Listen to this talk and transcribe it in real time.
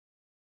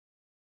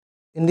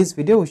In this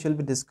video, we shall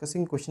be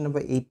discussing question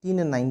number 18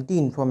 and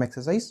 19 from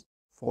exercise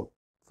 4.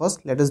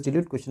 First, let us deal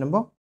with question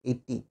number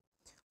 18.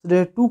 So,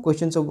 there are two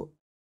questions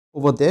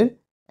over there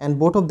and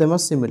both of them are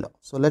similar.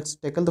 So, let's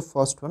tackle the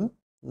first one,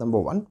 number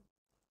 1.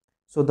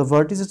 So, the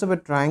vertices of a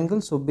triangle.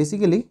 So,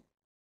 basically,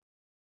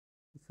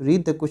 if you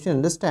read the question,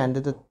 understand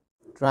that the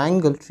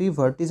triangle 3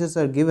 vertices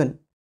are given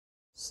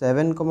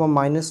 7,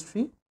 minus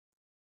 3,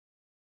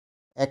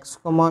 x,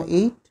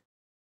 8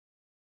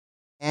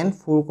 and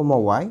 4,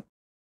 y.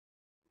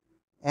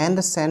 And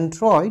the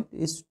centroid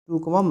is 2,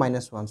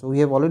 minus 1. So, we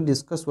have already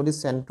discussed what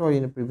is centroid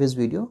in a previous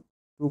video.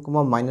 2,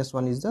 minus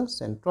 1 is the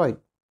centroid.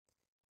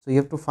 So, you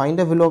have to find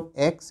a value of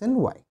x and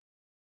y.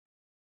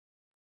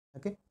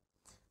 Okay.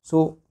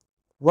 So,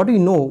 what do we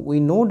know?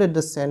 We know that the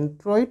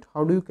centroid,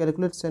 how do you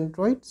calculate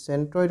centroid?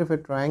 Centroid of a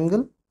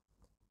triangle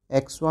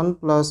x1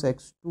 plus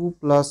x2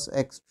 plus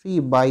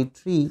x3 by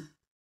 3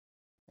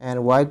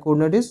 and y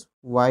coordinate is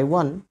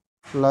y1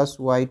 plus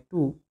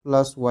y2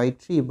 plus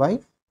y3 by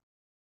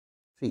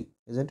 3,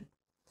 isn't it?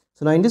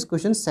 So, now in this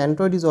question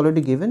centroid is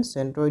already given.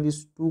 Centroid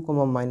is 2,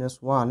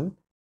 minus 1.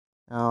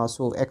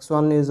 So,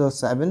 x1 is a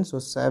 7. So,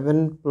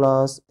 7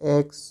 plus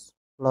x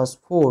plus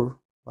 4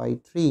 by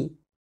 3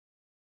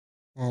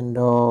 and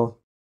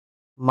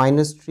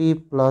minus 3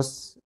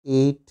 plus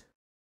 8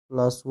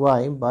 plus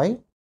y by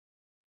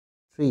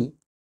 3.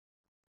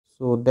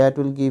 So, that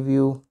will give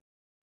you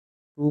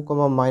 2,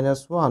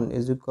 minus 1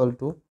 is equal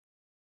to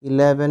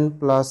 11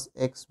 plus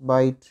x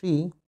by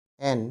 3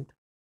 and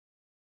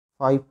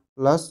 5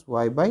 plus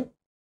y by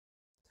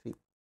 3.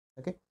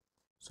 Okay.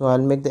 So, I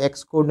will make the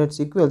x coordinates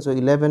equal. So,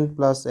 11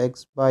 plus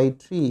x by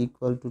 3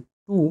 equal to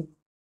 2.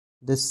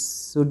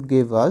 This should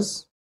give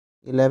us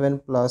 11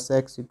 plus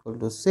x equal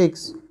to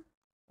 6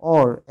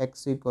 or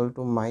x equal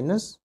to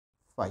minus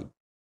 5,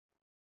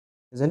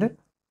 isn't it?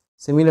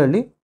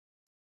 Similarly,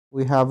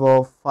 we have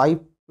a 5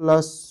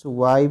 plus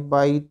y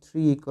by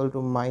 3 equal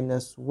to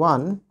minus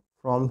 1.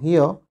 From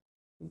here,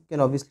 you can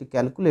obviously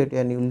calculate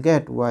and you will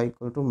get y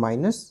equal to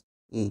minus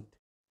 8.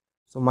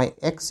 So, my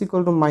x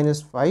equal to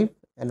minus 5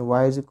 and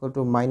y is equal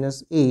to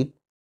minus 8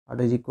 are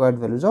the required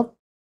values of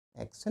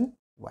x and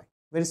y.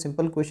 Very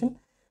simple question.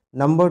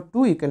 Number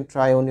 2 you can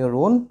try on your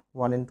own.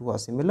 1 and 2 are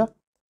similar.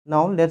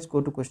 Now, let us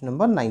go to question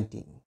number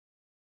 19.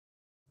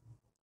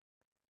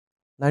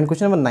 Now, in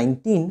question number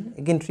 19,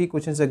 again 3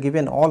 questions are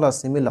given, all are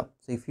similar.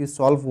 So, if you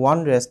solve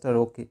one, rest are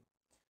okay.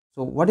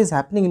 So, what is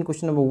happening in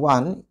question number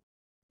 1?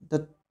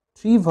 The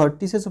 3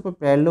 vertices of a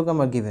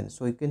parallelogram are given.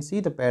 So, you can see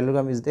the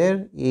parallelogram is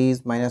there. A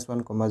is minus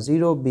 1,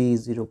 0, B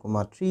is 0,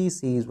 3,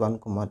 C is 1,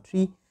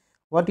 3.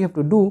 What you have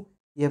to do?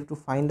 You have to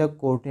find a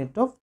coordinate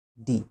of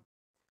D.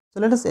 So,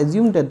 let us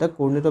assume that the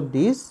coordinate of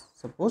D is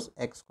suppose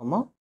x,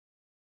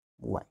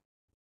 y.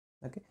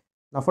 Okay.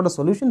 Now, for the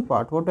solution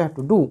part, what I have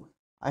to do?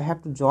 I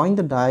have to join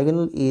the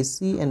diagonal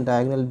AC and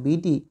diagonal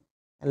BD,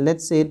 and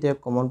let's say their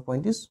common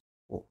point is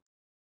O.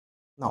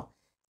 Now,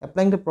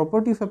 applying the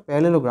property of a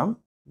parallelogram,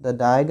 the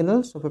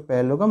diagonals of a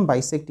parallelogram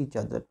bisect each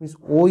other. That means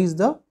O is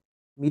the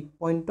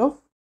midpoint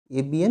of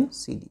AB and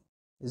CD,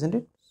 isn't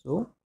it?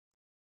 So,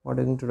 what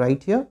I'm going to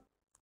write here?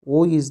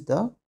 O is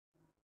the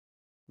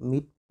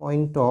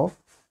midpoint of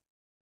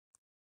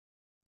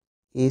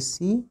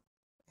AC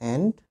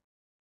and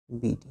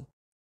BD,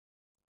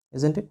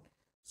 isn't it?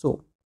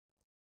 So,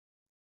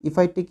 if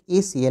I take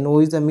AC and O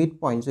is the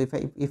midpoint, so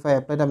if I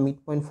apply the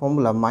midpoint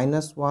formula,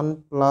 minus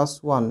 1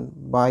 plus 1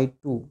 by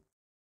 2,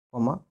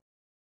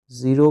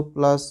 0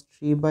 plus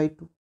 3 by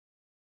 2,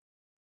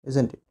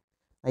 isn't it?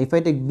 Now, if I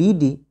take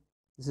BD,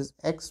 this is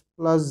x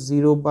plus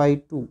 0 by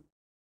 2,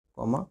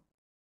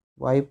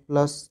 y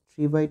plus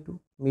 3 by 2,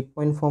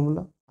 midpoint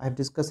formula I have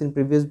discussed in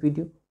previous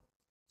video.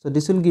 So,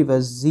 this will give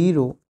us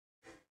 0,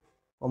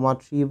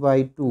 3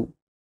 by 2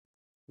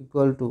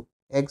 equal to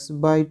x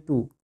by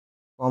 2,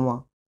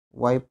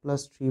 y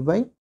plus 3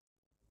 by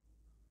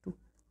 2.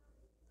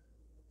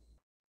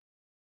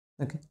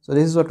 Okay. So,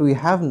 this is what we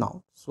have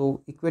now.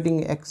 So,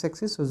 equating x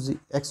axis, so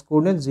x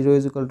coordinate 0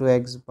 is equal to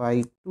x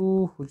by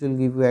 2, which will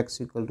give you x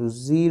equal to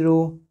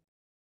 0,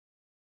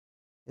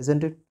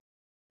 isn't it?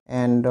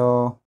 And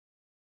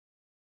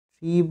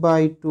 3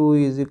 by 2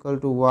 is equal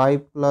to y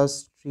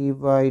plus 3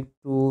 by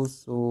 2.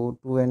 So,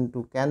 2 and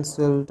 2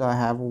 cancelled. I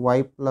have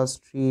y plus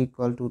 3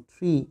 equal to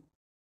 3.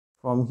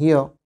 From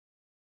here,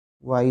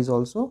 y is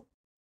also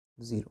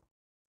 0.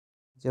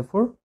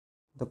 Therefore,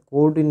 the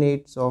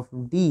coordinates of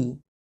D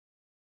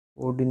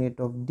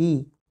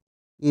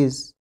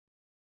is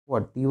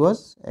what? D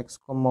was x,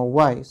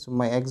 y. So,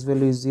 my x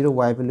value is 0,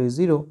 y value is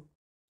 0.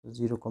 So,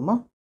 0,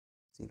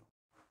 0.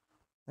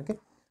 Okay.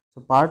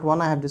 So, part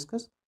 1 I have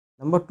discussed.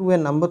 Number 2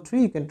 and number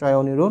 3 you can try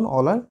on your own.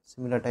 All are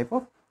similar type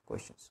of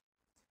questions.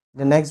 In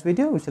the next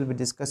video, we shall be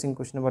discussing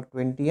question number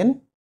 20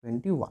 and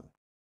 21.